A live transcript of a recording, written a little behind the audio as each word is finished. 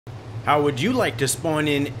How would you like to spawn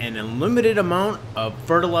in an unlimited amount of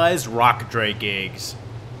fertilized rockdrake eggs?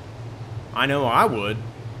 I know I would.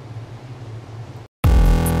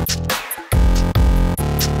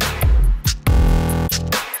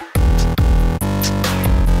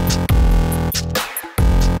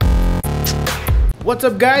 What's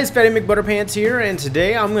up guys, Fattymcbutrpnts here, and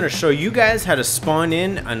today I'm going to show you guys how to spawn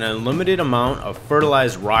in an unlimited amount of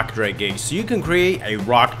fertilized rockdrake eggs. So you can create a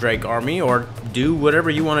rockdrake army or do whatever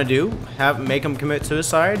you want to do. Make them commit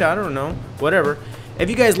suicide, I don't know, whatever. If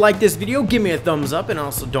you guys like this video, give me a thumbs up, and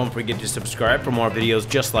also don't forget to subscribe for more videos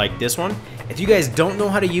just like this one. If you guys don't know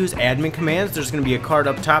how to use admin commands, there's going to be a card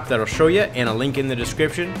up top that'll show you and a link in the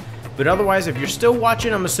description. But otherwise, if you're still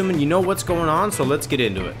watching, I'm assuming you know what's going on, so let's get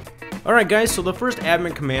into it. Alright guys, so the first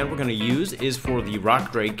admin command we're going to use is for the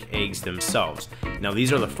rockdrake eggs themselves. Now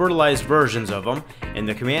these are the fertilized versions of them, and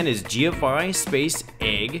the command is gfi space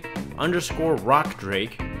egg underscore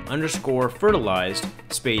rockdrake underscore fertilized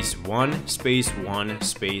space 1 space 1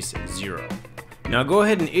 space 0. Now go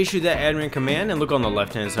ahead and issue that admin command and look on the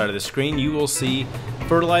left hand side of the screen. You will see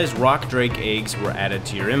fertilized rockdrake eggs were added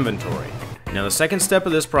to your inventory. Now the second step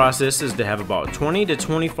of this process is to have about 20 to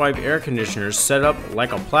 25 air conditioners set up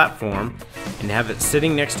like a platform and have it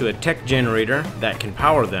sitting next to a Tek generator that can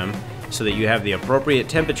power them so that you have the appropriate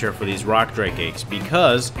temperature for these rockdrake eggs.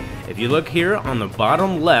 Because if you look here on the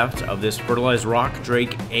bottom left of this fertilized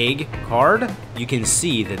rockdrake egg card, you can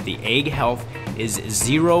see that the egg health is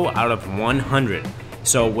 0 out of 100.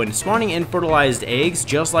 So when spawning in fertilized eggs,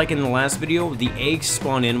 just like in the last video, the eggs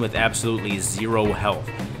spawn in with absolutely 0 health.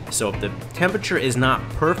 So if the temperature is not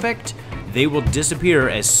perfect, they will disappear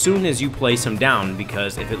as soon as you place them down,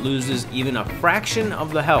 because if it loses even a fraction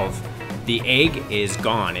of the health, the egg is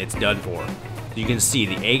gone, it's done for. You can see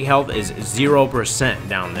the egg health is 0%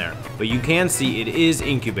 down there, but you can see it is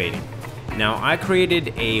incubating. Now I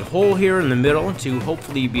created a hole here in the middle to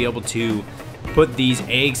hopefully be able to put these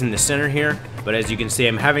eggs in the center here, but as you can see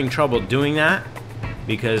I'm having trouble doing that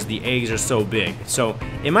because the eggs are so big. So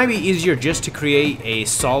it might be easier just to create a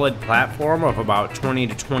solid platform of about 20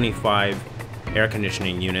 to 25 air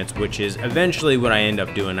conditioning units, which is eventually what I end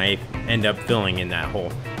up doing. I end up filling in that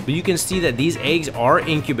hole. But you can see that these eggs are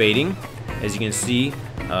incubating. As you can see,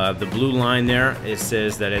 the blue line there, it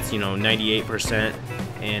says that it's 98%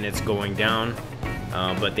 and it's going down.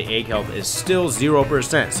 But the egg health is still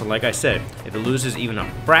 0%. So like I said, if it loses even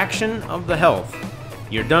a fraction of the health,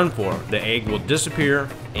 you're done for. The egg will disappear,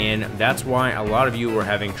 and that's why a lot of you were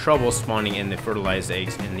having trouble spawning in the fertilized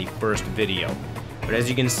eggs in the first video. But as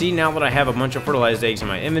you can see, now that I have a bunch of fertilized eggs in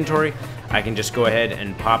my inventory, I can just go ahead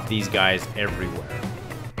and pop these guys everywhere.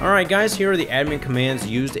 Alright guys, here are the admin commands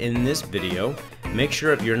used in this video. Make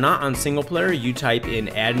sure if you're not on single player, you type in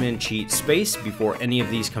admin cheat space before any of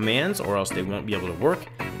these commands, or else they won't be able to work.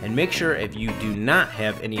 And make sure if you do not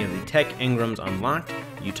have any of the Tek engrams unlocked,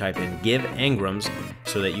 you type in giveengrams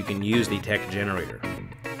so that you can use the Tek generator.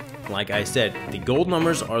 Like I said, the gold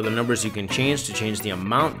numbers are the numbers you can change to change the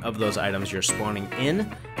amount of those items you're spawning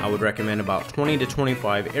in. I would recommend about 20 to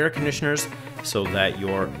 25 air conditioners so that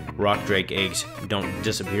your rockdrake eggs don't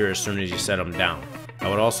disappear as soon as you set them down. I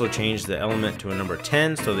would also change the element to a number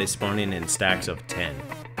 10 so they spawn in stacks of 10.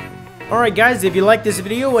 Alright guys, if you liked this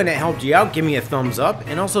video and it helped you out, give me a thumbs up,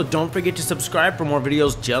 and also don't forget to subscribe for more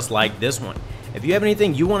videos just like this one. If you have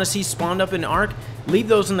anything you want to see spawned up in Ark, leave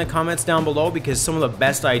those in the comments down below, because some of the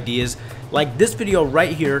best ideas, like this video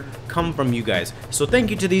right here, come from you guys. So thank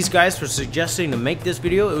you to these guys for suggesting to make this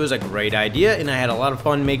video. It was a great idea and I had a lot of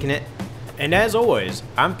fun making it. And as always,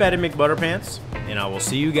 I'm Fattymcbutrpnts, and I will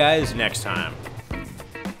see you guys next time.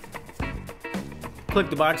 Click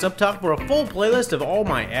the box up top for a full playlist of all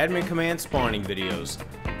my admin command spawning videos.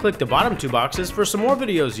 Click the bottom two boxes for some more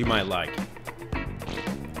videos you might like.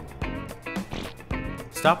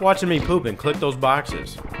 Stop watching me poop and click those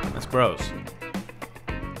boxes. That's gross.